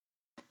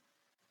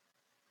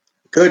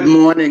Good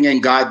morning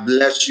and God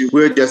bless you.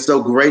 We're just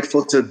so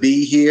grateful to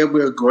be here.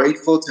 We're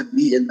grateful to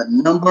be in the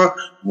number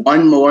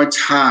one more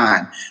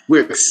time.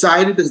 We're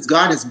excited because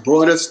God has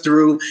brought us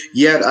through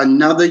yet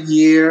another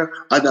year,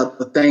 another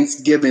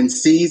Thanksgiving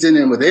season.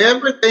 And with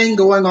everything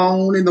going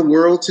on in the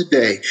world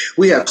today,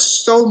 we have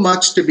so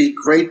much to be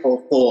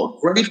grateful for.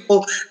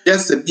 Grateful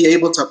just to be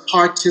able to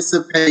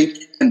participate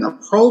in the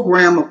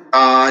program of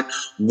God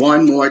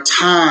one more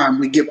time.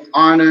 We give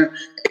honor,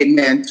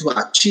 amen, to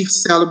our chief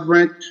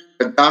celebrant,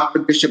 Dr.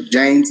 Bishop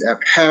James F.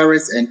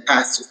 Harris and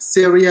Pastor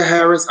Syria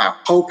Harris, our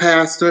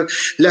co-pastor.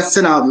 Let's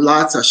send out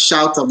lots of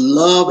shouts of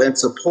love and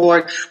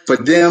support for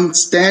them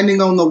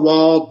standing on the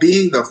wall,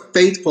 being the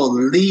faithful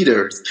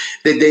leaders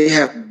that they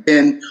have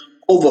been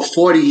over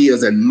 40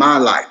 years in my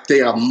life.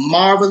 They are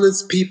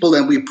marvelous people,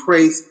 and we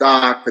praise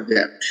God for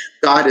them.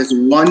 God is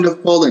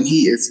wonderful, and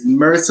He is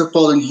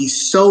merciful, and He's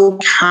so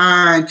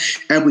kind,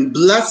 and we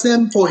bless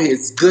Him for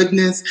His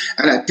goodness.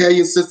 And I tell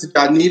you, Sister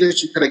Donita,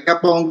 she could have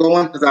kept on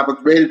going because I was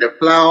ready to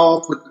fly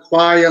off with the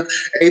choir.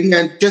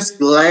 Amen. Just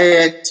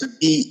glad to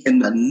be in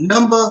the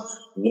number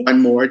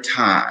one more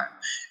time.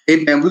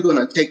 Amen. We're going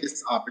to take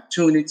this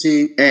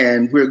opportunity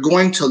and we're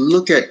going to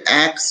look at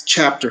Acts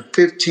chapter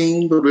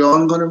 15, but we're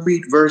only going to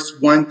read verse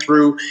 1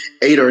 through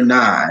 8 or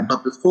 9.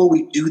 But before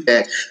we do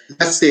that,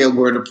 let's say a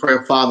word of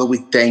prayer. Father, we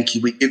thank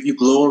you. We give you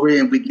glory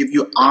and we give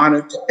you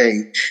honor today.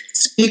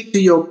 Speak to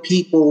your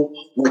people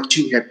what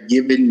you have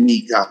given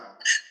me, God.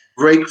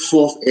 Break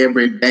forth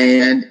every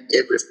band,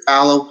 every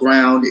fallow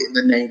ground in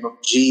the name of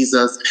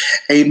Jesus.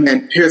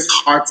 Amen. Pierce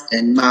hearts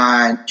and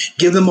minds.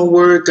 Give them a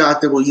word, God,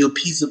 that will yield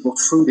peaceable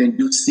fruit in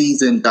due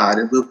season, God.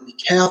 And we'll be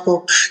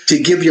careful to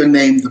give your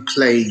name the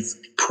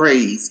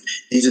praise.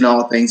 These are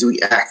all things we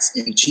ask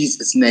in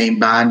Jesus' name.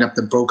 Bind up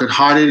the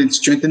brokenhearted and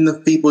strengthen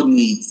the feeble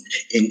knees.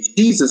 In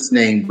Jesus'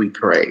 name we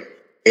pray.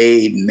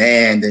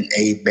 Amen and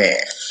amen.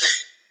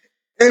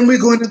 And we're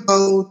going to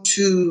go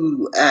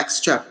to Acts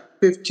chapter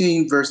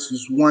 15,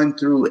 verses 1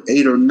 through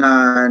 8 or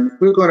 9.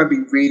 We're going to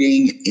be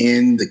reading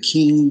in the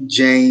King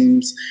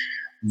James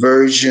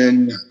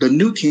Version, the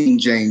New King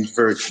James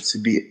Version to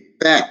be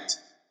exact.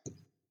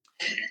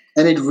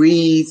 And it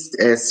reads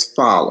as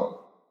follows.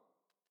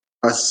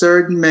 A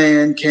certain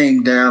man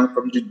came down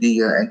from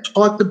Judea and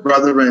taught the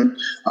brethren,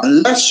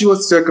 unless you are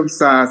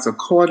circumcised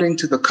according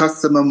to the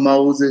custom of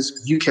Moses,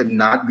 you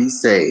cannot be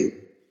saved.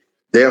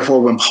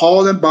 Therefore, when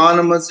Paul and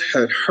Barnabas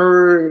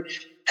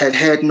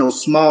had no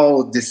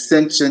small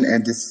dissension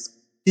and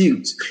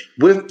disputes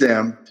with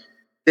them,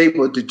 they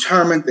were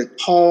determined that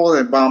Paul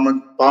and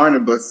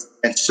Barnabas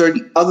and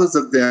certain others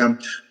of them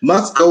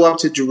must go up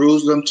to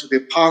Jerusalem to the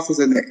apostles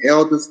and the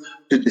elders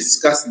to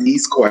discuss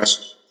these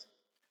questions.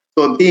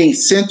 So being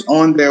sent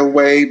on their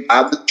way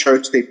by the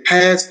church, they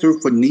passed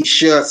through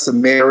Phoenicia,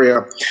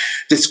 Samaria,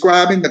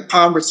 describing the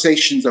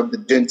conversations of the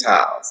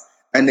Gentiles.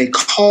 And they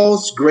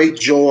caused great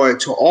joy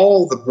to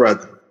all the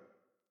brethren.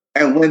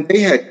 And when they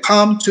had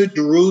come to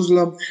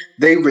Jerusalem,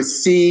 they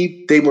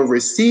were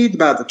received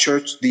by the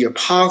church, the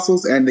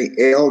apostles and the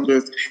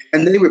elders,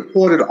 and they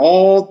reported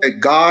all that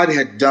God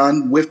had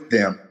done with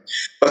them.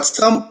 But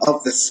some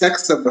of the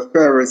sects of the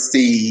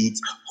Pharisees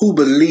who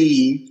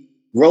believed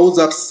rose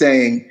up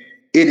saying,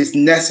 it is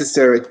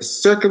necessary to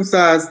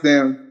circumcise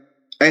them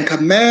and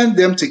command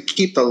them to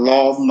keep the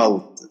law of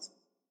Moses.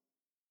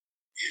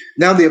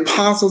 Now the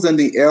apostles and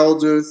the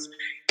elders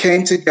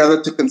came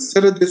together to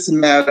consider this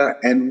matter,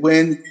 and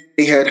when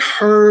they had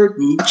heard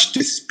much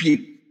dispute,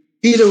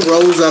 Peter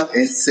rose up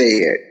and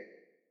said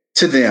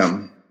to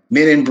them,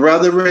 men and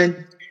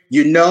brethren,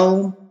 you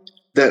know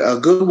that a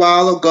good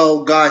while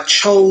ago God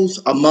chose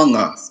among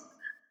us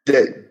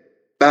that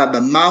by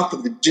the mouth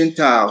of the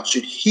Gentiles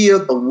should hear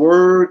the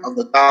word of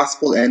the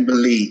gospel and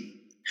believe.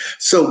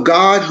 So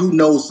God, who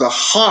knows the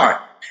heart,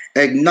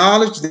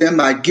 acknowledged them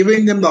by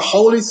giving them the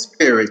Holy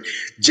Spirit,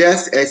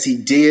 just as he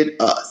did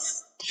us.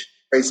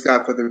 Praise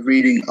God for the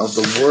reading of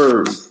the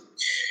word.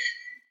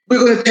 We're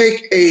going to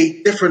take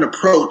a different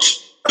approach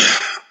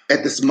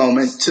at this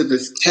moment to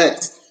this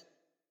text.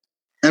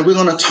 And we're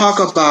going to talk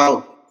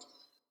about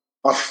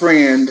a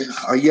friend,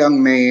 a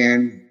young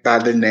man by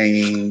the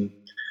name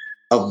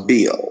of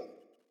Bill.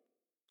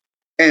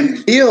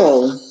 And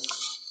Bill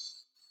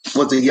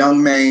was a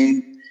young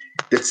man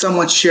that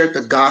someone shared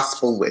the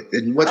gospel with.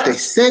 And what they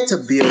said to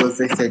Bill is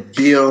they said,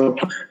 Bill,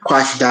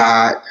 Christ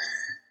died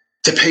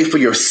to pay for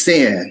your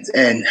sins,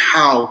 and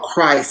how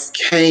Christ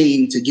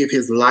came to give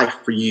his life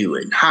for you,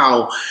 and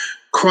how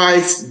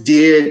Christ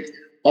did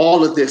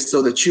all of this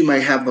so that you may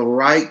have the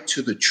right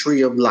to the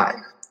tree of life.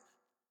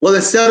 Well,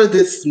 instead of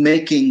this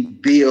making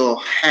Bill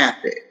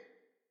happy,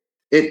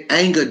 it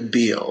angered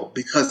Bill,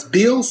 because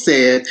Bill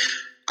said,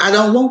 I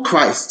don't want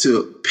Christ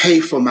to pay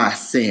for my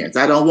sins.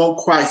 I don't want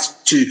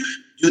Christ to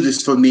do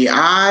this for me.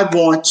 I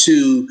want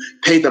to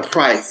pay the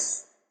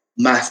price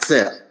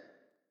myself.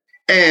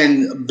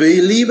 And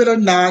believe it or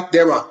not,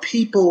 there are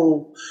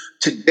people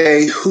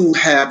today who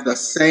have the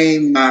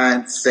same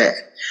mindset.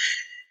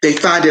 They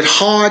find it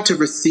hard to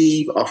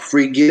receive a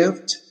free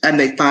gift, and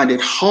they find it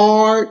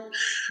hard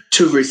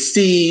to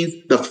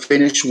receive the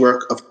finished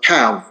work of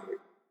Calvary.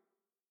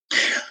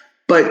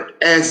 But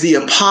as the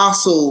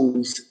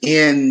apostles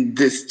in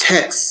this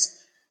text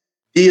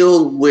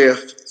deal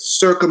with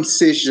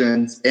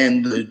circumcisions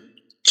and the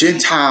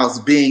Gentiles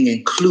being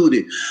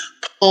included,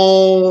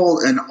 Paul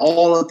and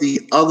all of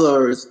the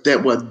others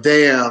that were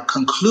there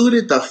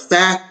concluded the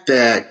fact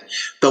that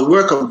the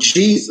work of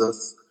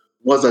Jesus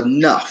was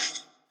enough.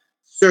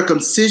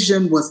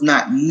 Circumcision was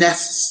not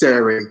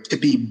necessary to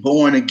be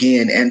born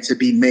again and to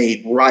be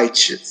made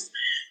righteous.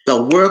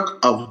 The work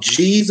of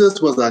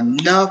Jesus was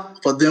enough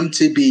for them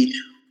to be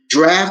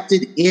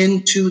drafted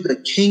into the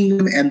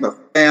kingdom and the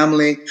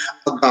family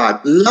of God.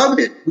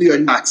 Beloved, we are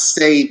not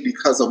saved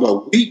because of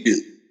what we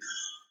do,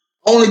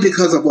 only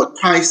because of what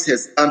Christ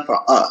has done for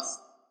us.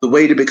 The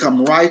way to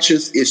become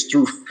righteous is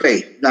through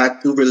faith,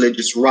 not through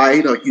religious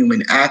rite or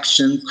human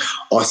actions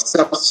or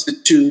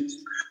substitutes.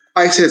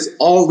 Christ has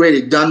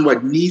already done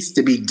what needs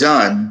to be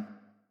done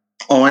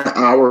on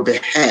our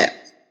behalf.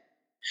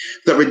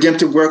 The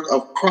redemptive work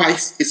of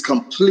Christ is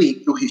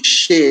complete through his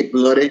shed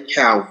blood at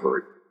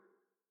Calvary.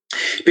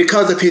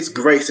 Because of his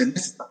grace, and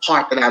this is the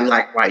part that I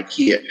like right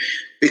here,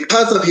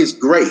 because of his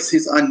grace,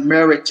 his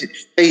unmerited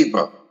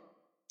favor,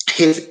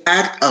 his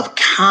act of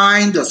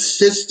kind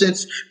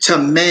assistance to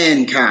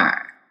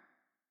mankind.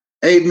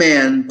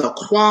 Amen. The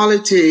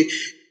quality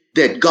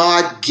that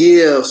God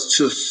gives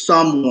to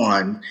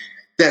someone,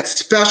 that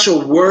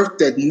special worth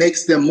that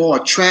makes them more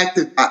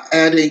attractive by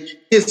adding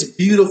his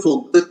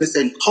beautiful goodness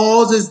and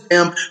causes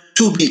them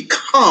to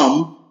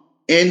become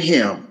in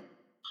him.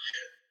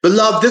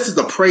 Beloved, this is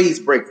a praise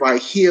break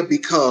right here,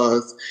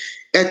 because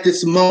at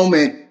this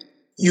moment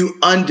you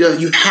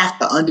have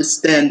to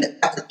understand the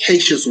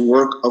efficacious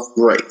work of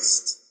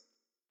grace.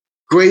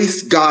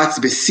 Grace, God's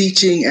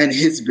beseeching and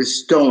his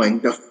bestowing.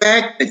 The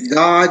fact that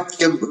God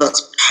gives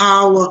us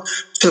power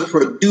to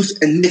produce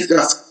and makes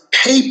us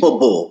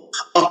capable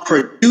of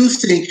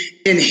producing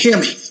in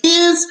him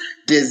his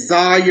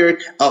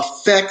desired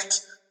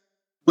effects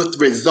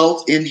with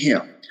results in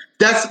him.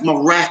 That's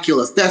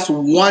miraculous. That's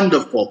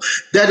wonderful.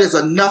 That is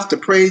enough to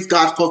praise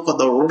God for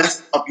the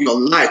rest of your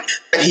life.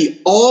 That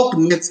he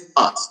augments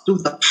us through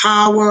the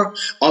power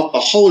of the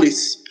Holy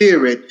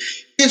Spirit.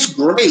 His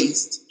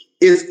grace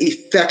is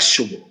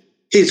effectual.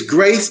 His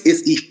grace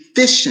is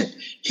efficient.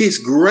 His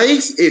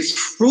grace is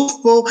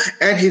fruitful,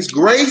 and his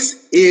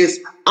grace is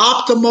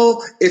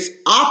optimal, it's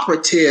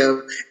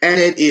operative, and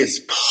it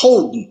is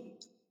potent.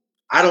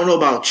 I don't know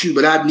about you,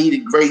 but I've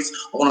needed grace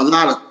on a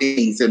lot of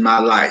things in my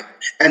life.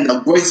 And the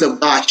grace of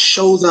God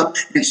shows up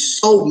in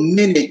so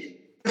many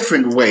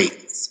different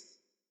ways.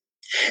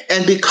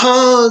 And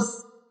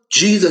because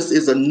Jesus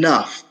is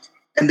enough,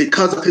 and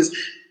because of his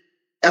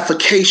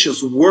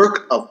efficacious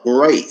work of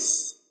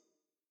grace,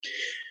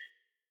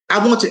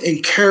 I want to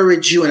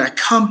encourage you, and I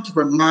come to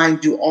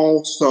remind you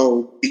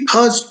also,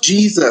 because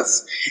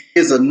Jesus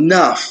is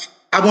enough,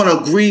 I want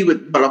to agree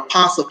with what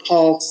Apostle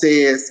Paul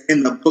says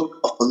in the book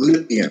of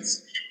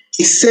Philippians.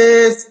 He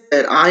says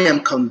that I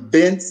am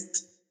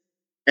convinced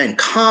and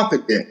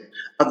confident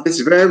of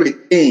this very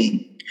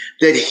thing,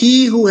 that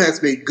he who has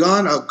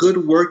begun a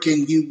good work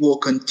in you will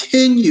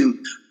continue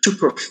to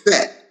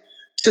perfect,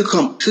 to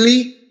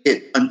complete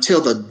it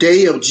until the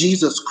day of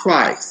Jesus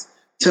Christ,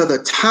 till the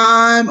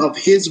time of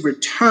his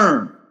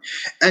return.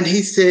 And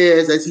he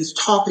says, as he's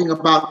talking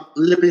about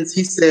Philippians,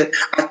 he said,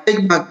 I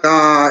thank my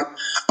God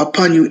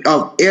upon you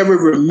of every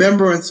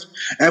remembrance.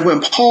 And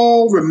when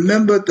Paul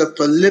remembered the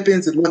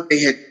Philippians and what they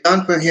had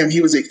done for him,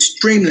 he was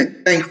extremely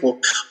thankful.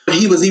 But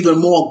he was even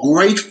more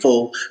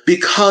grateful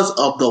because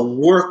of the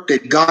work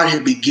that God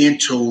had begun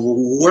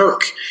to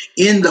work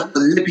in the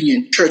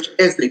Philippian church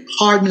as they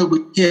partnered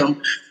with him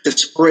to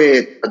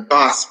spread the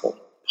gospel.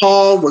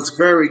 Paul was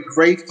very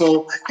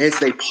grateful as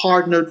they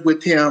partnered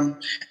with him.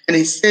 And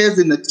he says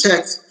in the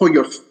text, for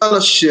your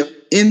fellowship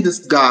in this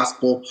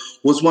gospel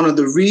was one of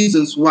the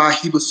reasons why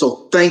he was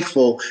so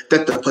thankful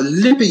that the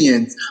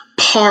Philippians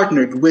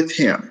partnered with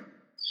him.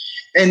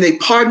 And they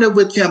partnered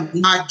with him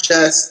not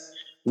just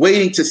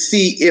waiting to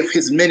see if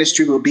his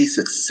ministry will be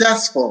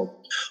successful,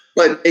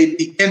 but they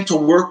began to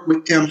work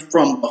with him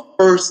from the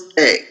first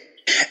day.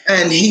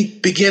 And he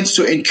begins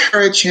to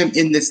encourage him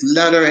in this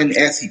letter. And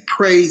as he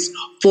prays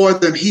for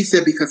them, he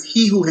said, because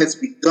he who has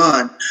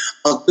begun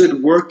a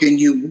good work in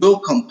you will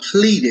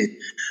complete it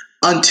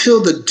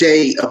until the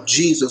day of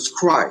Jesus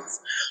Christ.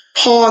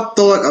 Paul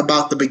thought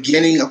about the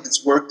beginning of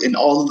his work and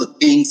all of the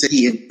things that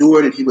he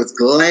endured, and he was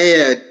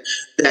glad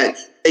that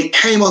they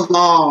came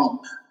along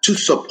to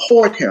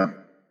support him.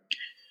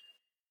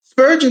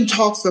 Spurgeon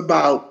talks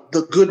about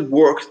the good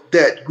work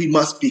that we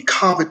must be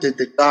confident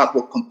that God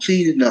will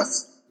complete in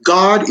us.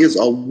 God is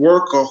a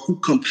worker who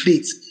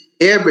completes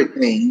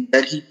everything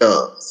that he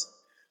does.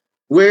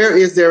 Where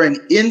is there an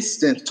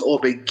instance or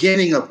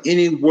beginning of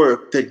any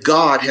work that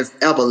God has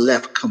ever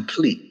left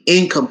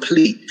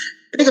incomplete?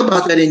 Think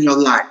about that in your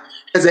life.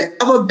 Has there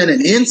ever been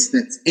an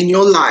instance in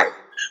your life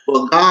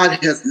where God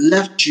has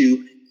left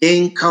you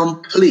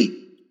incomplete?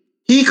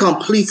 He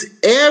completes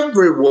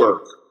every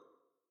work,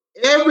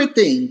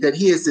 everything that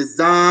he has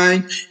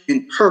designed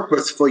and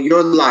purposed for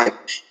your life.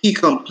 He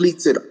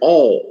completes it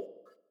all.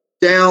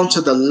 down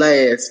to the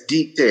last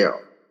detail.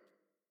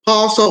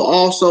 Paul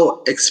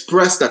also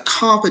expressed a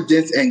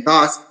confidence in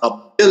God's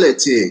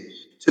ability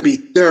to be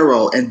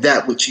thorough in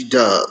that which he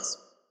does.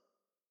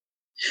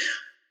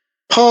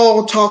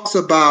 Paul talks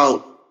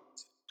about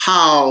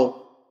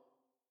how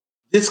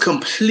this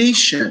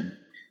completion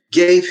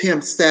gave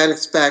him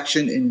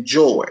satisfaction and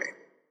joy.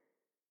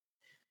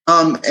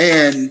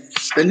 And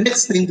the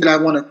next thing that I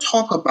want to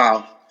talk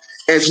about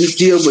as we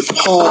deal with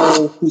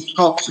Paul, who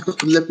talks to the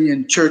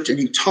Philippian church, and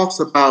he talks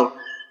about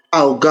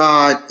how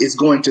God is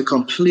going to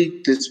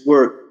complete this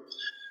work.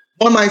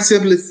 One might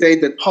simply say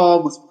that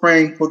Paul was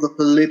praying for the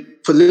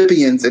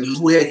Philippians, and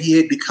he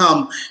had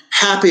become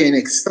happy and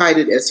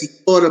excited as he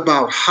thought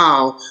about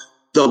how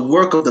the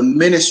work of the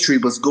ministry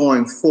was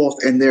going forth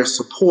and their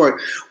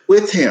support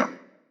with him.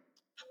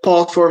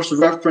 Paul's first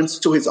reference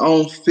to his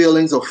own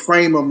feelings or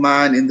frame of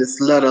mind in this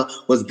letter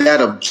was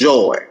that of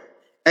joy.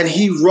 And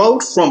he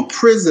wrote from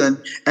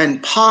prison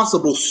and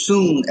possible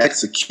soon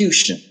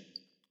execution.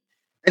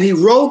 And he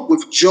wrote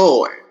with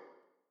joy.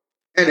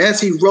 And as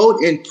he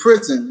wrote in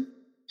prison,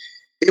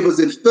 it was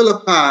in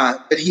Philippi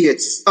that he had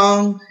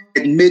sung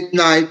at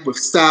midnight with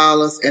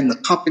Silas and the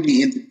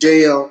company in the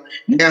jail.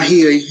 Now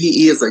here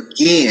he is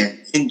again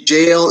in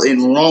jail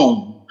in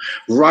Rome,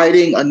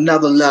 writing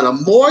another letter.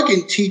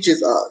 Morgan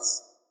teaches us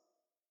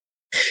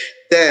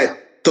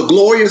that the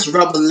glorious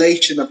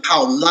revelation of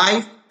how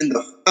life in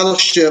the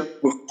fellowship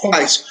with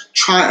Christ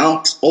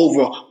triumphs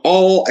over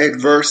all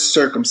adverse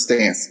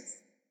circumstances.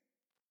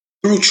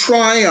 Through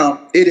triumph,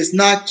 it is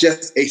not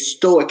just a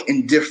stoic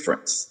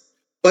indifference,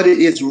 but it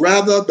is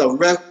rather the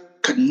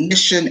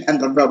recognition and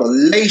the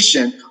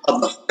revelation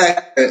of the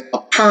fact that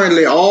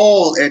apparently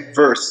all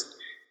adverse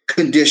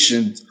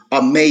conditions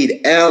are made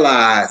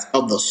allies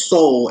of the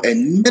soul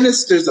and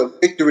ministers of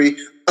victory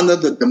under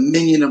the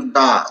dominion of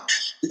God.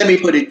 Let me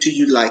put it to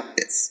you like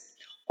this.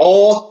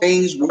 All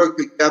things work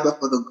together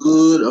for the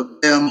good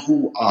of them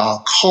who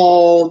are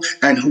called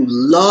and who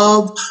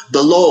love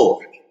the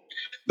Lord.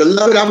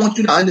 Beloved, I want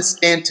you to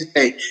understand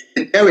today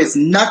that there is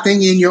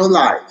nothing in your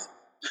life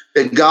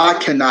that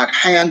God cannot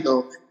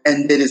handle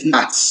and that is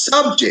not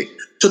subject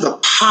to the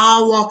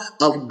power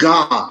of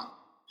God.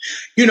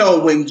 You know,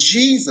 when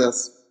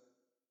Jesus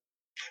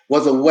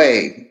was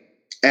away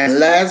and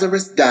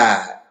Lazarus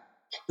died,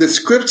 the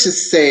scripture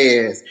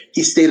says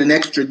he stayed an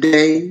extra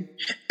day.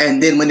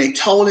 And then when they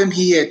told him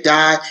he had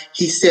died,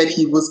 he said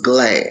he was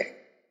glad.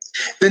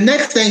 The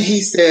next thing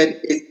he said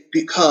is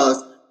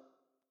because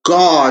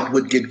God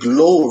would get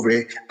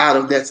glory out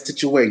of that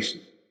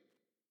situation.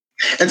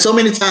 And so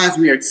many times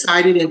we are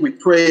excited and we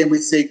pray and we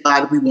say,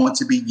 God, we want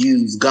to be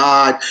used.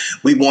 God,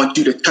 we want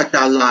you to touch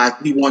our lives.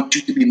 We want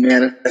you to be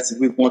manifested.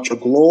 We want your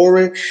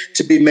glory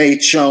to be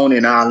made shown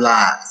in our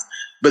lives.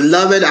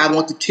 Beloved, I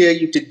want to tell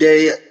you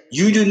today,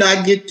 you do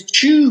not get to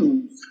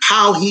choose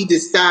how he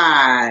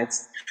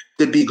decides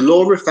to be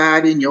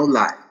glorified in your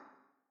life.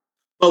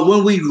 But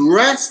when we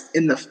rest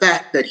in the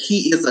fact that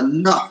he is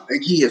enough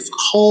and he has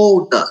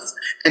called us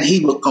and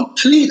he will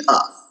complete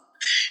us,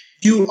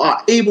 you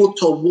are able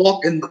to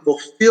walk in the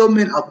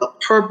fulfillment of the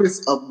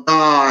purpose of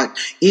God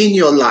in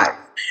your life.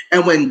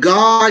 And when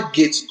God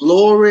gets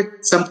glory,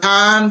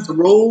 sometimes the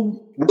road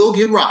will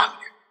get rocky.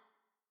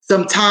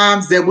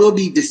 Sometimes there will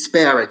be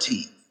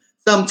disparity.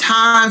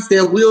 Sometimes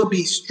there will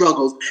be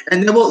struggles.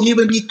 And there will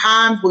even be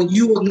times when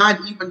you will not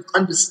even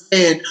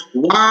understand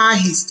why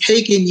he's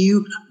taking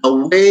you the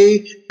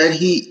way that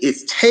he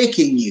is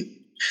taking you.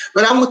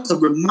 But I want to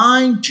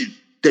remind you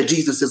that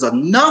Jesus is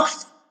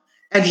enough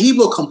and he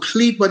will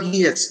complete what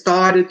he has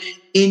started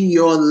in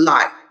your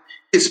life.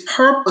 His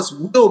purpose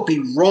will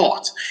be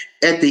wrought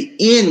at the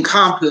end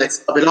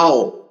complex of it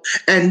all.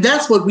 And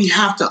that's what we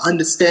have to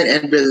understand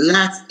and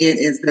relax in,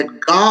 is that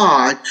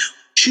God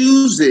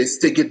chooses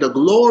to get the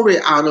glory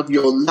out of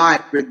your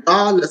life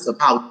regardless of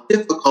how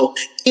difficult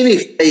any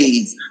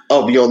phase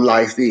of your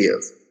life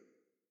is.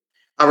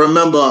 I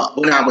remember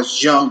when I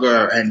was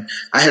younger and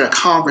I had a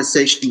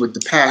conversation with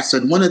the pastor,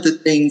 and one of the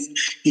things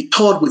he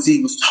taught was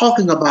he was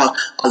talking about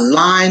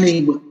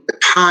aligning with the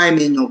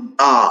timing of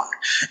God.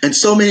 And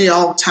so many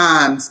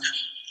times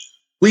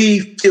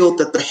we feel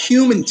that the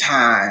human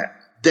time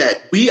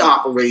that we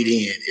operate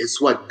in is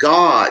what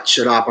God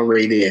should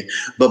operate in.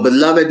 But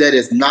beloved, that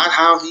is not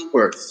how he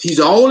works. He's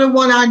the only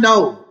one I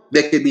know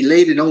that can be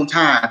late on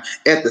time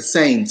at the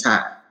same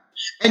time.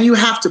 And you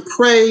have to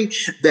pray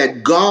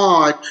that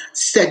God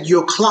set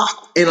your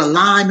clock in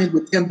alignment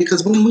with him,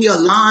 because when we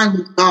align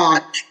with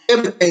God,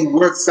 everything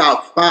works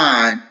out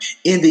fine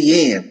in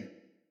the end.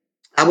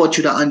 I want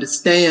you to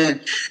understand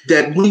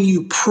that when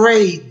you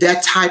pray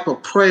that type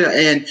of prayer,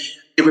 and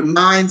it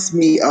reminds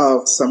me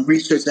of some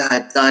research I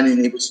had done,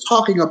 and it was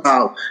talking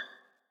about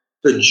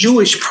the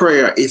Jewish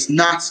prayer is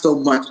not so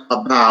much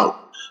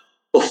about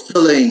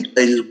fulfilling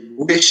a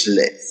wish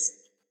list,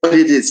 but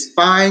it is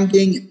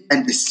finding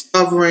and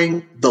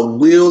discovering the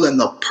will and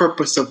the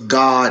purpose of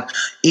God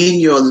in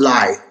your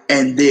life,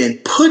 and then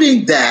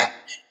putting that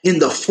in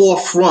the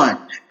forefront,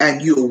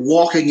 and you're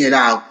walking it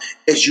out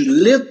as you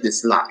live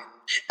this life.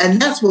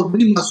 And that's what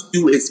we must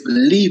do as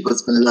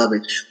believers,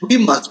 beloved. We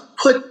must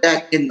put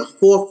that in the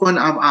forefront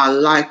of our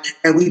life,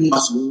 and we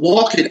must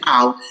walk it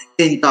out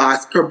in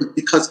God's purpose,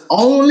 because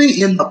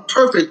only in the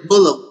perfect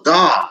will of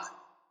God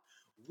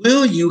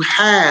will you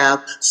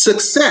have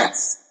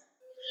success.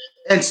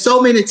 And so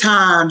many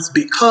times,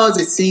 because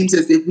it seems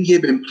as if we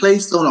have been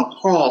placed on a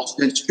cross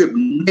and stripped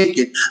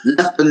naked,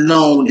 left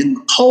alone in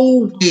the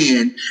cold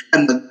wind,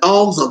 and the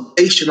dogs of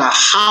Bashan are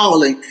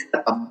howling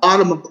at the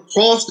bottom of the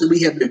cross that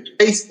we have been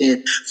placed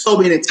in, so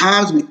many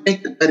times we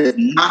think that that is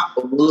not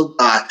the will of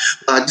God.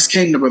 But I just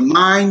came to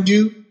remind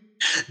you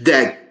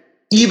that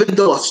even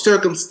though a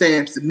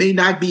circumstance may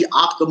not be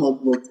optimal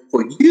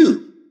for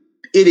you,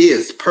 it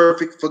is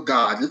perfect for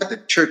God. Let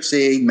the church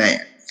say amen.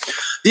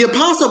 The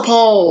Apostle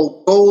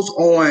Paul goes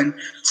on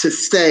to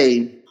say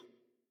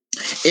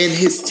in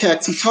his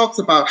text, he talks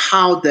about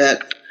how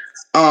that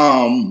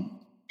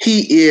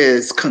he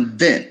is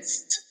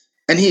convinced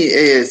and he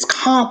is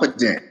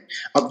confident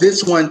of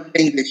this one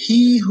thing, that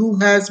he who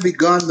has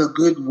begun the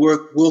good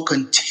work will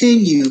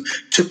continue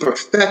to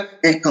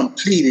perfect and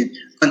complete it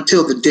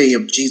until the day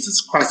of Jesus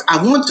Christ.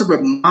 I want to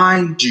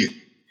remind you,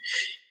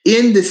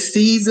 in the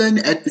season,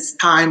 at this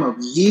time of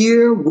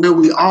year where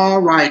we are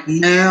right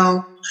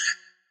now,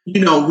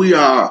 we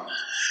are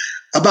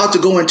about to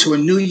go into a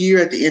new year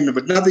at the end of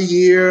another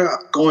year,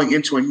 going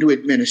into a new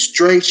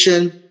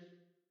administration.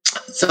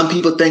 Some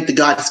people think that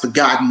God has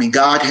forgotten me.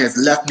 God has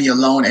left me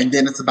alone, and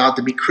then it's about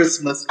to be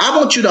Christmas. I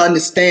want you to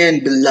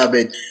understand,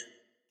 beloved,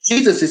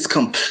 Jesus is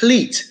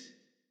complete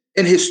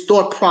in his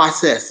thought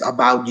process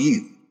about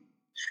you.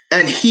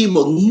 And he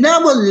will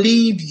never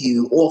leave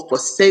you or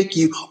forsake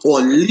you or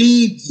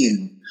leave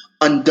you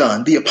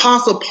undone. The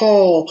Apostle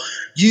Paul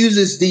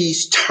uses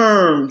these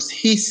terms.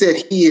 He said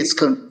he is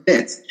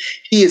convinced.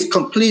 He is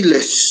completely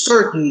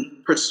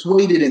certain,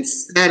 persuaded, and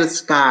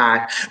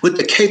satisfied with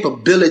the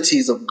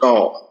capabilities of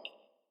God.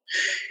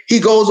 He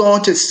goes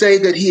on to say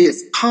that he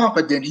is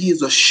confident, he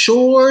is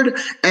assured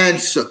and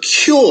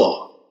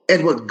secure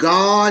in what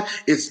God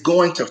is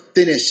going to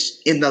finish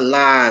in the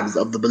lives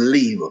of the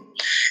believer.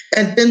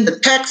 And then the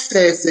text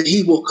says that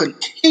he will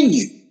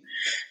continue.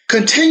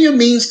 Continue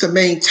means to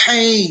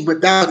maintain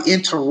without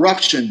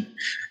interruption.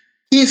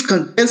 He's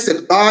convinced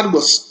that God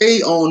will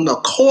stay on the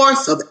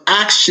course of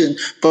action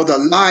for the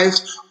life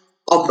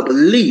of the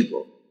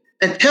believer.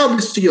 And tell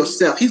this to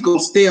yourself. He's going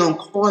to stay on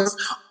course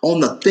on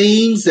the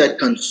things that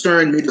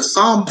concern me. The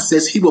psalmist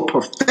says he will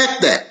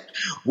perfect that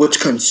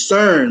which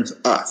concerns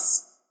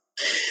us.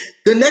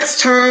 The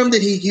next term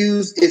that he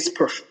used is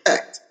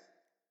perfect.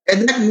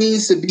 And that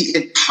means to be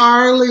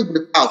entirely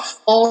without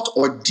fault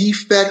or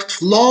defect,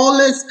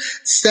 flawless,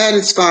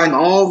 satisfying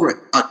all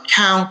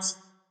accounts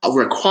of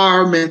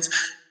requirements.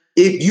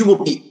 If you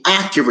will be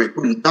accurate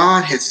when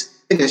God has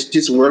finished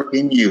his work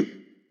in you.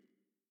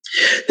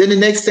 Then the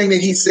next thing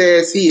that he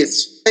says, he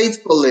is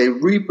faithfully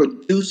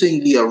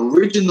reproducing the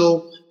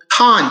original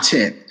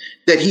content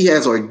that he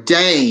has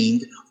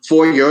ordained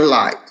for your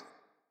life.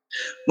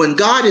 When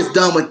God is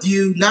done with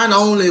you, not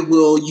only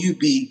will you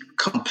be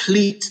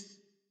complete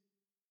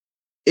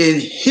in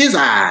his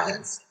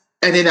eyes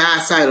and in the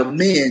eyesight of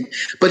men,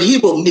 but he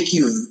will make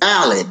you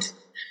valid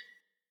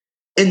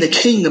in the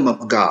kingdom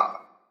of God.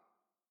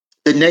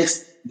 The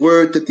next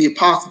word that the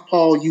Apostle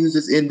Paul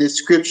uses in this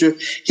scripture,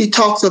 he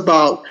talks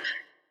about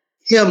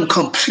him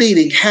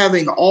completing,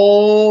 having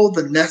all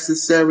the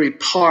necessary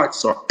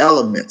parts or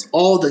elements,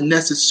 all the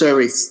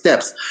necessary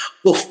steps,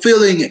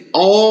 fulfilling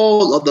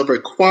all of the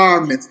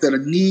requirements that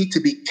need to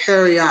be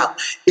carried out.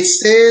 It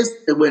says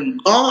that when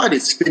God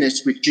is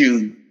finished with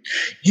you,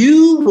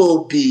 you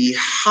will be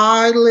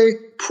highly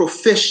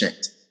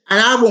proficient. And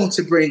I want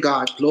to bring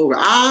God glory.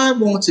 I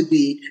want to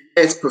be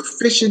as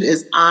proficient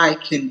as I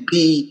can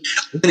be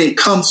when it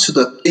comes to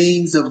the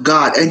things of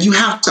God. And you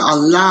have to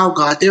allow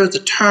God. There's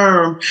a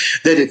term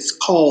that it's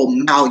called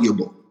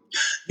malleable.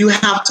 You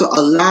have to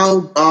allow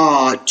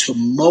God to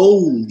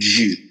mold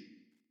you.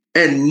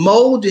 And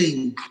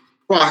molding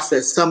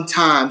process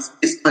sometimes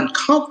is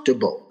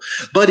uncomfortable,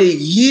 but it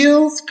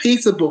yields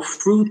peaceable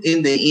fruit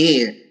in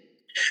the end.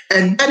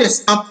 And that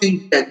is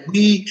something that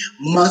we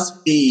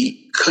must be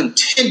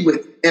content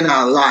with in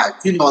our life.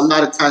 A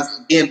lot of times,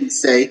 again, we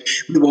say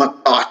we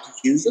want God to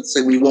use us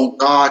and we want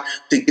God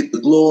to get the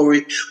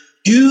glory.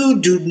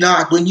 You do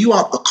not, when you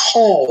are the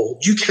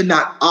called, you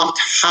cannot opt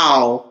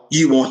how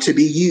you want to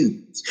be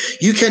used.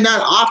 You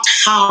cannot opt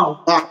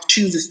how God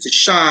chooses to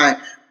shine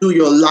through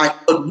your life.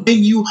 But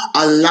when you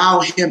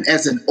allow him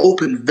as an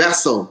open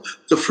vessel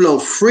to flow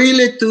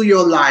freely through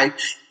your life,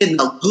 in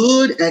the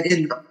good and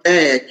in the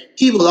bad,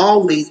 he will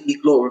always be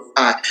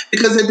glorified.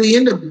 Because at the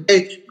end of the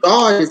day,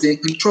 God is in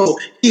control.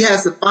 He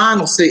has the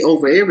final say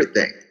over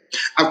everything.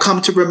 I've come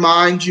to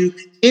remind you,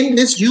 in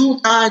this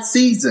Yuletide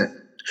season,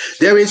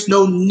 there is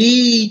no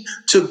need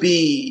to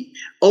be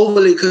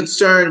overly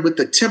concerned with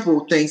the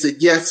temporal things. And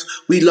yes,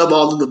 we love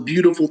all of the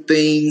beautiful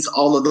things,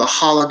 all of the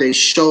holiday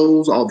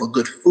shows, all the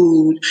good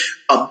food,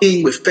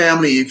 being with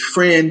family and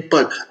friends.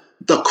 But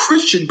the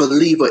Christian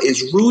believer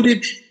is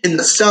rooted in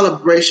the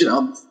celebration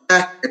of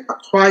fact that the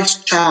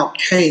Christ child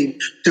came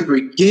to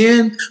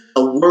begin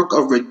the work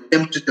of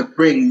redemption, to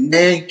bring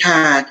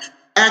mankind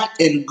back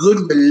in good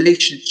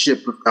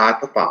relationship with God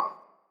the Father.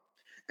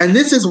 And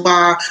this is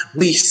why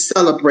we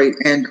celebrate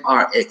and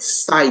are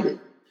excited.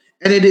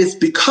 And it is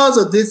because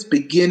of this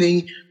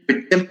beginning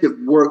redemptive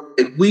work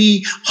that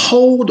we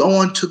hold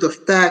on to the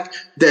fact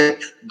that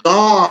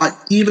God,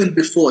 even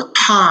before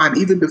time,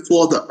 even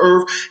before the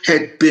earth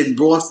had been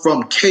brought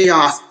from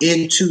chaos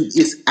into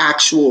its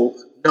actual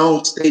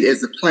known state as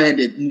the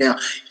planet now,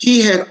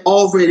 he had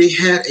already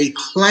had a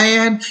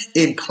plan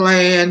in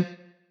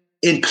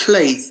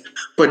place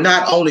for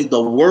not only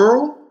the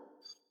world,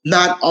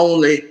 not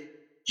only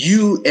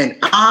you and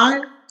I,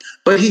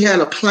 but he had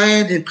a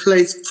plan in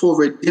place for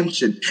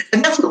redemption.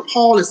 And that's what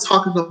Paul is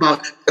talking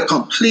about, the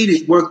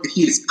completed work that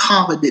he is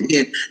confident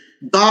in.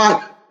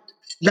 God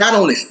not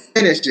only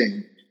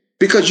finishing,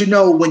 because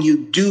when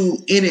you do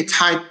any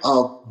type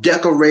of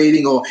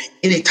decorating or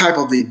any type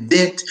of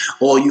event,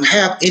 or you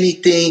have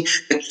anything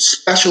that's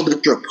special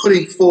that you're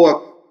putting forth,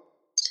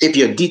 if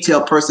you're a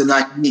detailed person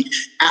like me,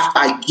 after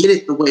I get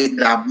it the way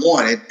that I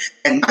want it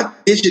and my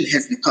vision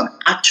has become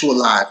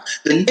actualized,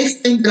 the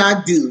next thing that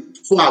I do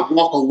before I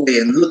walk away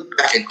and look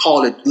back and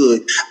call it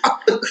good, I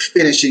put the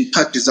finishing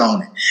touches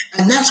on it.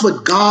 And that's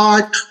what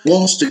God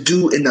wants to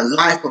do in the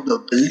life of the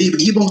believer.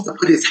 He wants to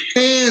put his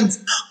hands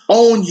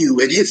on you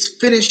and his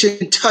finishing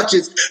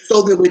touches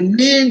so that when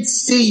men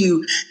see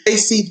you, they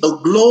see the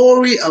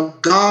glory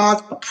of God,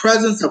 the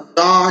presence of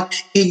God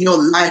in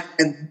your life.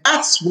 And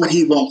that's what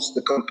he wants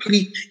to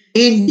complete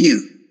in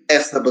you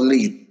as a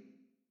believer.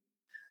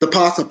 The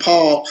Apostle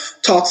Paul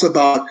talks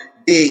about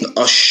being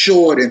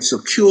assured and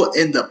secure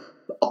in the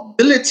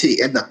ability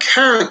and the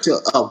character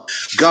of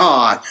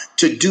God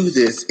to do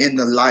this in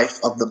the life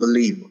of the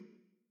believer.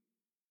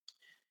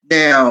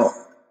 Now,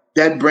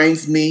 that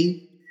brings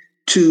me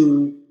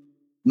to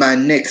my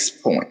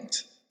next point.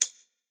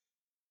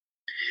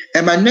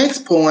 And my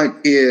next point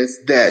is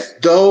that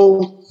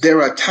though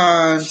there are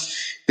times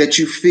that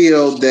you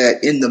feel that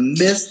in the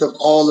midst of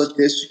all of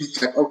this, you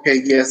say,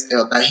 okay, yes,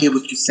 Elk, I hear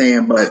what you're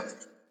saying, but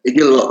it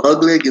get a little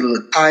ugly, it get a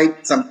little tight.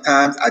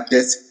 Sometimes I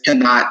just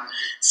cannot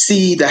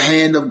see the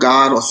hand of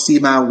God or see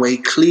my way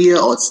clear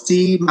or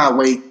see my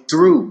way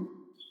through.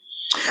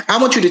 I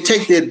want you to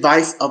take the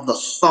advice of the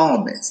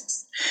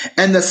psalmist.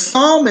 And the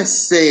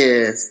psalmist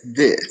says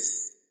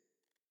this.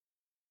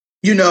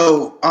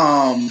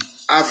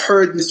 I've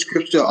heard this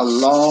scripture a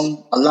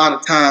lot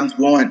of times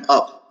growing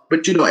up.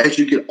 But, as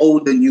you get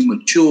older and you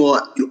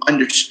mature, you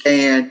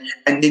understand,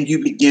 and then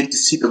you begin to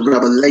see the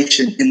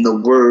revelation in the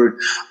word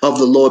of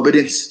the Lord. But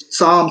in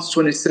Psalms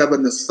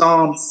 27, the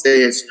psalm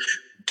says,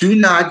 do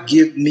not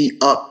give me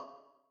up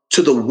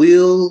to the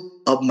will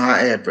of my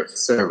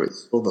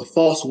adversaries, for the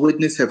false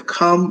witness have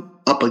come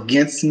up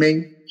against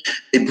me.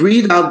 They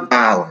breathe out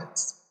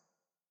violence.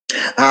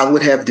 I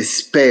would have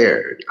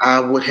despaired. I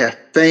would have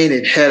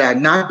fainted had I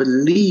not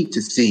believed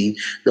to see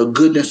the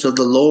goodness of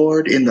the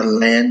Lord in the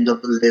land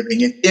of the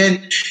living. And then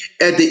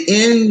at the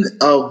end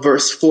of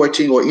verse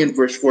 14, or in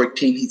verse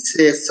 14, he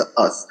says to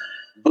us,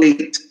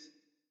 wait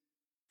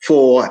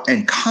for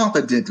and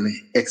confidently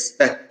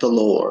expect the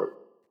Lord.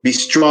 Be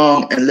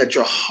strong and let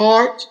your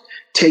heart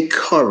take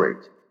courage.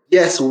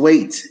 Yes,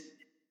 wait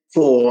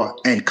for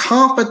and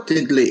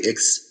confidently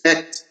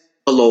expect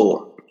the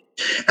Lord.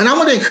 And I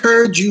want to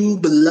encourage you,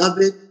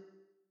 beloved,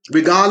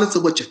 regardless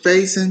of what you're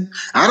facing.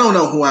 I don't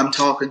know who I'm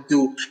talking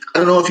to. I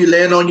don't know if you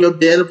land on your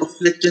bed of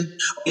affliction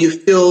or you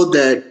feel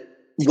that,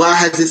 why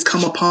has this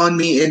come upon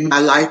me in my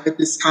life at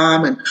this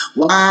time? And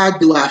why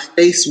do I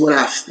face what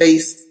I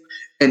face?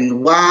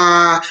 And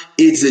why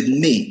is it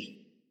me?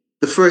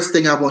 The first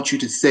thing I want you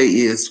to say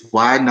is,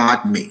 why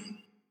not me?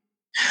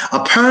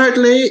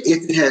 Apparently,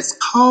 it has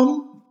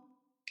come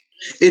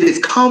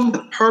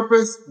with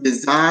purpose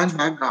designed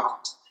by God.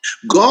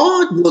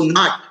 God will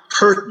not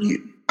hurt you.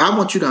 I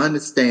want you to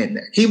understand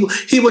that.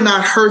 He will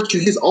not hurt you.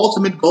 His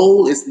ultimate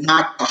goal is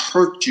not to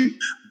hurt you,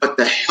 but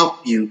to help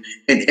you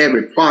in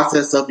every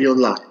process of your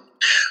life.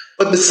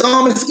 But the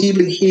psalmist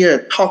even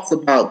here talks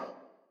about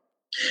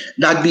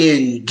not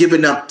being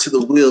given up to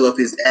the will of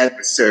his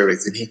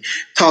adversaries. And he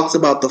talks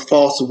about the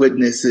false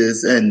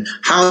witnesses and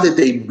how did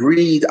they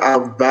breathe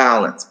out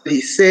violence. He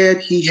said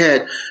he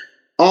had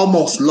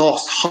almost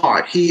lost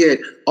heart. He had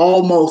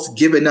almost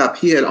given up.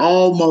 He had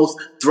almost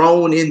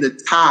thrown in the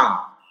towel.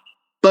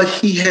 But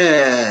he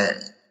had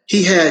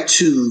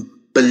to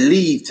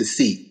believe to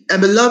see.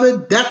 And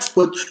beloved, that's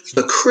what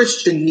the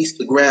Christian needs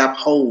to grab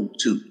hold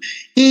to.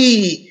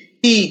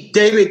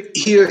 David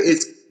here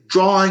is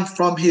drawing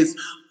from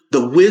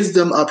the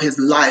wisdom of his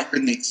life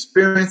and the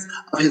experience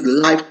of his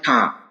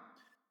lifetime.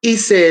 He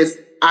says,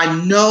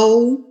 I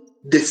know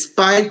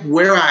despite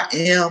where I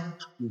am,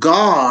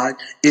 God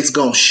is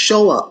going to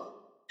show up.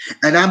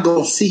 And I'm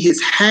going to see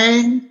his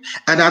hand,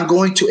 and I'm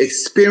going to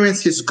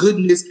experience his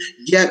goodness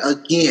yet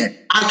again.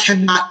 I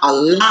cannot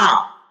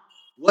allow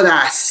what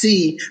I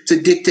see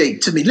to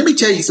dictate to me. Let me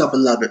tell you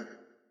something, beloved.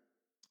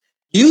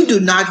 You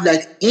do not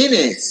let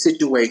any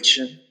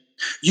situation,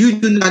 you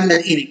do not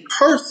let any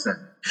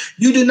person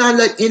You do not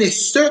let any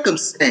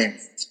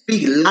circumstance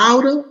speak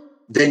louder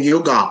than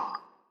your God.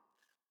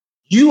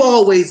 You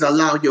always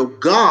allow your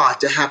God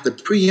to have the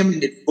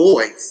preeminent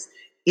voice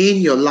in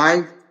your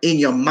life, in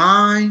your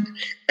mind,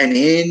 and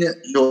in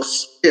your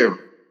spirit.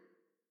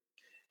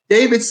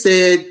 David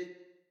said,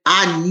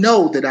 I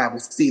know that I will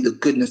see the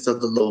goodness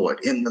of the Lord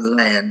in the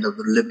land of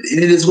the living.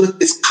 And it is with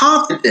this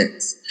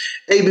confidence,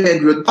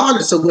 amen,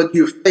 regardless of what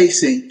you're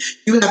facing,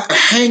 you have to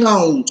hang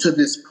on to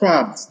this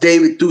promise.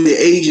 David, through the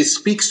ages,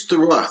 speaks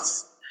through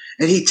us.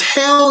 And he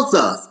tells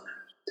us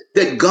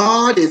that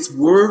God is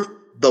worth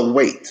the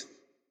wait.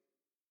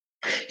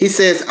 He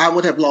says, I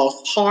would have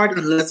lost heart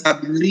unless I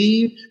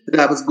believed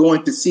that I was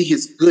going to see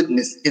his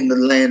goodness in the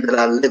land that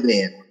I live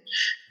in.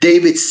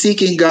 David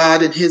seeking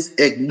God and his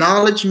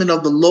acknowledgement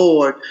of the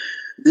Lord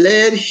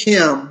led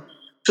him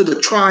to the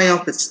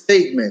triumphant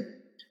statement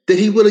that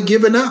he would have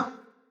given up.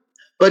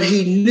 But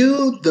he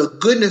knew the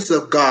goodness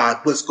of God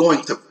was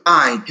going to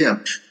find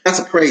him. That's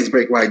a praise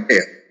break right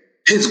there.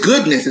 His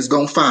goodness is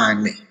going to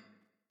find me.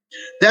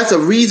 That's a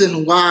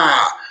reason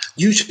why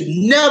you should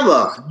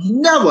never,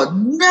 never,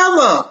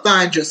 never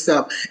find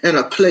yourself in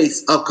a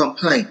place of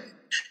complaint.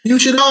 You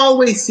should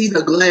always see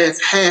the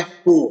glass half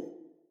full.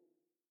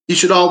 You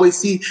should always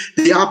see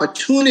the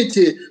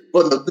opportunity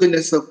for the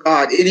goodness of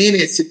God in any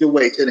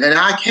situation. And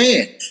I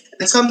can.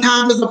 And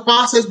sometimes it's a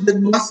process that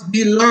must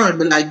be learned.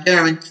 But I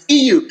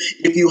guarantee you,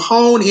 if you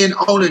hone in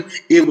on it,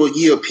 it will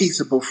yield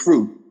peaceable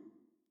fruit.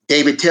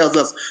 David tells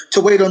us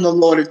to wait on the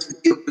Lord and to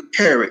give good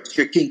courage.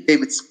 Here, King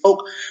David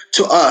spoke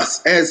to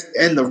us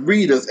and the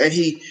readers, and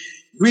he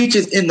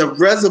reaches in the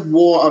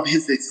reservoir of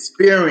his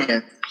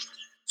experience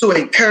to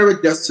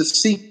encourage us to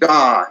seek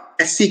God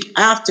and seek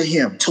after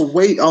him, to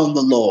wait on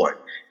the Lord,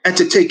 and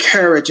to take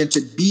courage and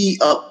to be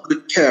of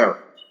good courage.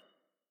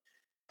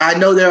 I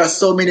know there are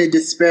so many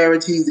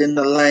disparities in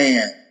the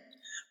land,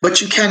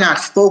 but you cannot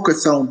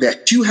focus on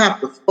that. You have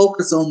to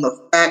focus on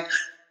the fact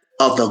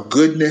of the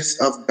goodness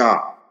of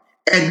God.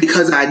 And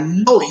because I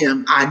know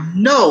him, I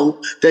know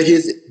that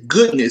his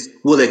goodness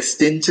will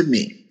extend to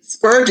me.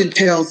 Spurgeon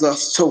tells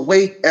us to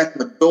wait at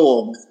the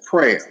door with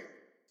prayer,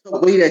 to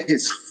wait at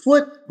his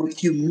foot with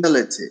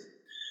humility,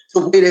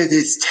 to wait at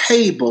his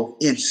table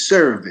in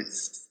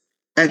service,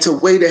 and to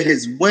wait at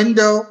his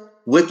window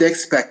with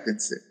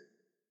expectancy.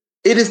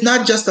 It is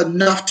not just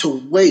enough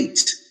to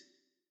wait,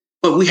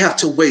 but we have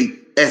to wait,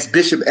 as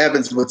Bishop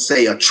Evans would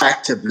say,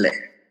 attractively.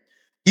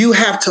 You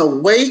have to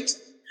wait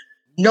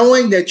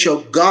knowing that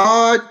your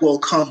God will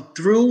come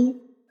through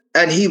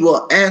and he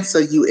will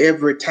answer you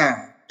every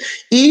time.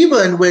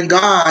 Even when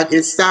God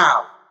is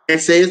silent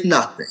and says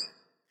nothing.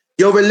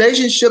 Your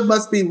relationship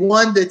must be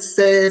one that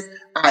says,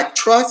 I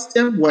trust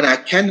him when I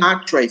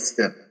cannot trace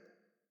him.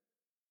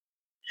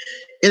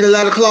 In the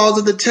latter clause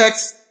of the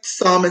text, the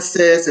psalmist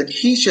says, and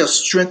he shall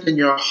strengthen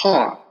your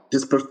heart.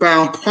 This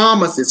profound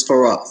promise is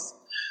for us.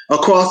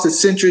 Across the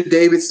century,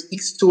 David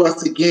speaks to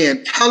us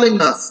again,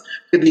 telling us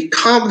to be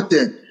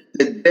confident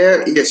that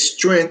there is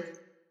strength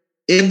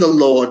in the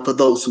Lord for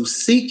those who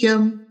seek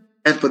him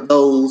and for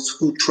those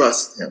who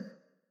trust him.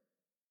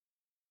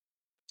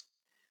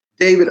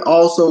 David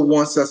also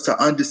wants us to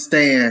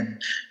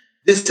understand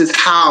this is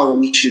how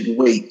we should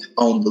wait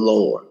on the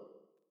Lord.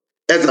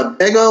 As a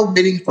beggar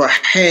waiting for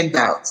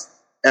handouts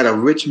at a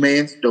rich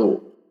man's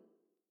door.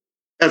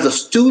 As a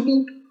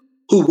student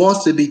who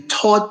wants to be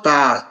taught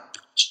by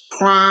a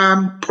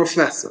prime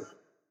professor.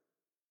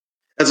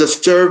 As a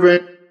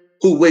servant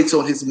who waits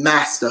on his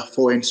master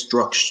for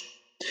instruction.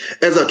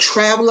 As a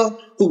traveler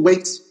who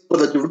waits for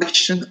the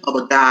direction of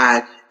a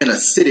guide in a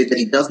city that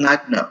he does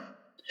not know.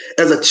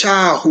 As a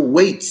child who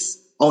waits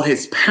on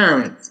his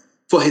parents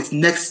for his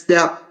next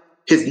step,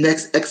 his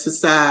next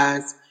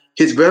exercise,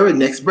 his very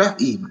next breath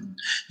even.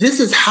 This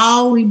is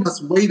how we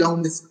must wait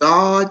on this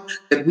God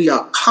that we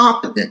are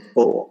confident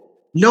for,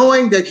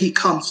 knowing that he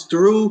comes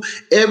through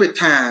every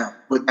time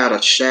without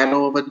a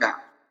shadow of a doubt.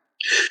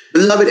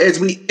 Beloved, as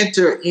we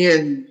enter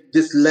in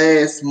this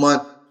last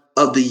month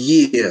of the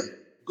year,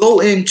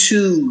 go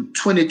into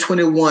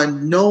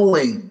 2021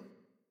 knowing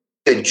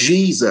that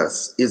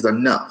Jesus is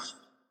enough.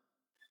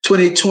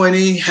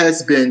 2020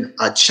 has been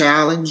a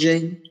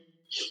challenging,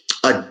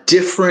 a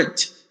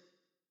different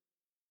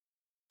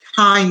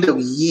kind of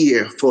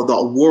year for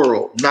the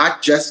world,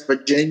 not just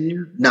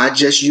Virginia, not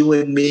just you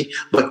and me,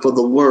 but for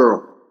the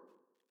world.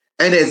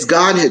 And as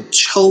God had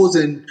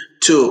chosen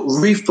to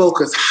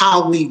refocus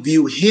how we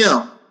view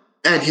him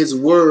and his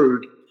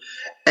word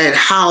and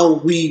how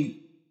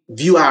we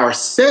view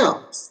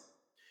ourselves,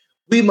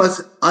 we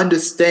must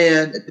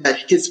understand that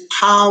his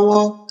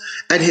power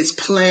and his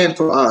plan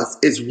for us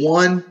is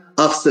one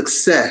of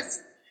success.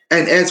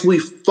 And as we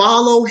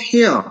follow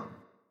him,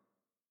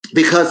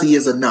 because he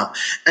is enough.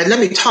 And let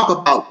me talk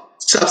about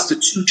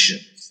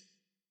substitutions.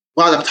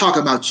 While I'm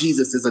talking about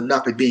Jesus is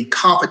enough and being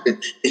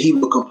confident that he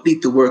will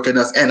complete the work in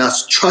us and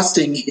us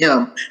trusting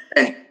him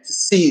and to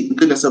see the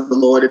goodness of the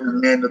Lord in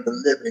the land of the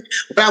living.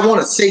 What I want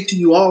to say to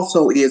you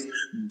also is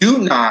do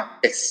not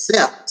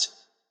accept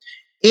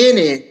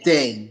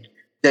anything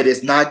that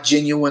is not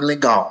genuinely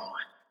God.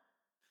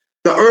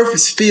 The earth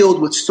is filled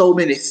with so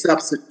many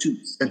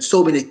substitutes and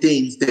so many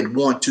things that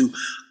want to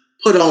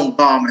put on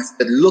garments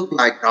that look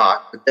like God,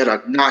 but that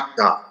are not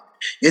God.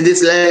 In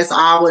this last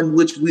hour in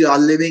which we are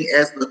living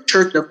as the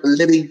church of the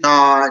living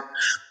God,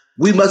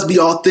 we must be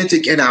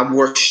authentic in our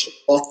worship,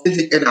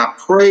 authentic in our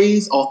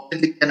praise,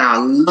 authentic in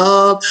our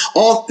love,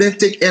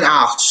 authentic in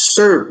our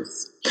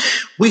service.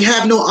 We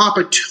have no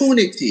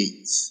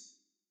opportunities.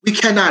 We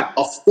cannot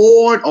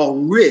afford or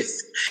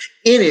risk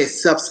any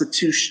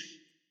substitution.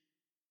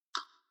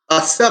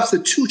 A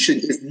substitution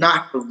is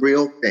not the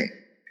real thing.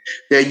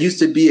 There used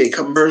to be a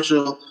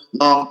commercial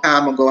long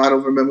time ago. I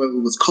don't remember if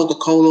it was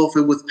Coca-Cola or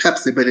if it was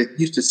Pepsi, but it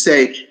used to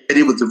say that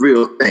it was the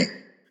real thing.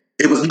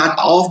 It was not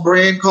the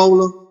off-brand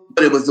cola,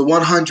 but it was the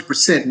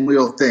 100%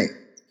 real thing.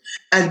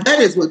 And that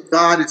is what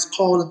God is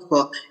calling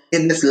for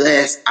in this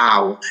last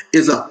hour,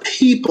 is a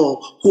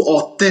people who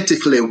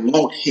authentically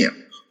want him,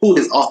 who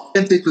is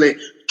authentically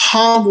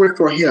hungry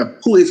for him,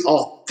 who is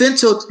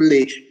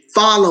authentically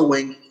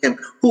following him,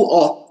 who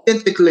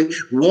authentically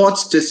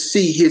wants to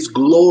see his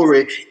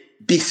glory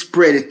be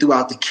spread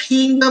throughout the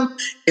kingdom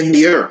and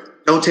the earth.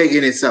 Don't take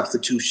any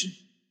substitution.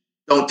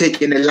 Don't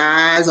take any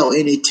lies or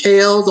any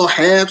tales or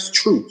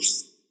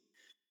half-truths.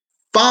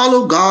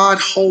 Follow God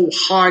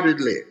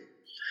wholeheartedly.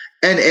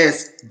 And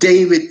as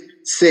David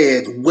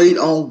said, wait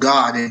on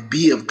God and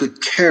be of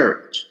good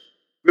courage.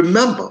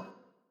 Remember,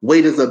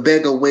 wait as a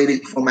beggar waiting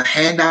for a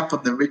handout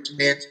from the rich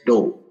man's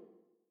door.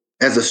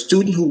 As a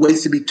student who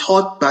waits to be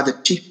taught by the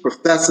chief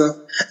professor,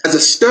 as a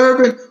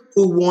servant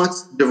who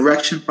wants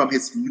direction from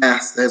his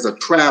master, as a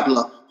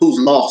traveler who's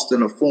lost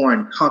in a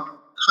foreign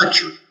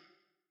country,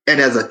 and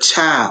as a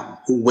child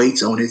who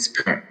waits on his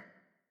parent.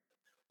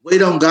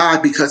 Wait on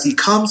God because he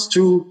comes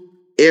through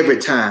every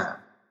time,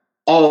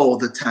 all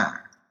the time.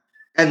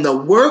 And the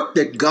work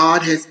that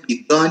God has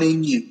begun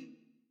in you,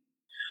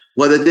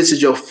 whether this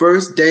is your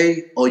first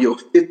day or your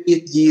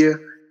 50th year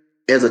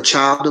as a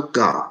child of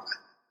God,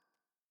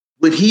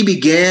 when he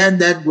began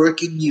that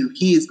work in you,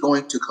 he is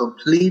going to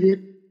complete it,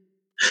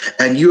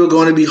 and you're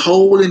going to be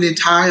whole and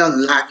entire,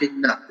 lacking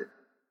nothing.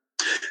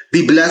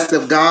 Be blessed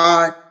of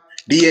God,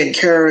 be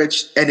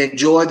encouraged, and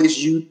enjoy this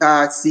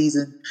Yuletide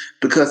season,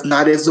 because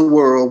not as the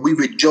world, we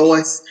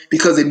rejoice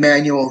because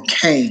Emmanuel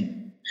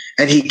came,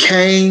 and he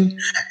came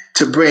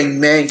to bring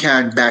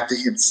mankind back to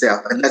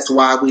himself, and that's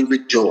why we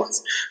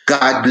rejoice.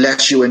 God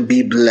bless you and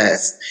be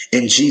blessed.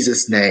 In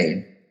Jesus'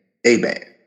 name, amen.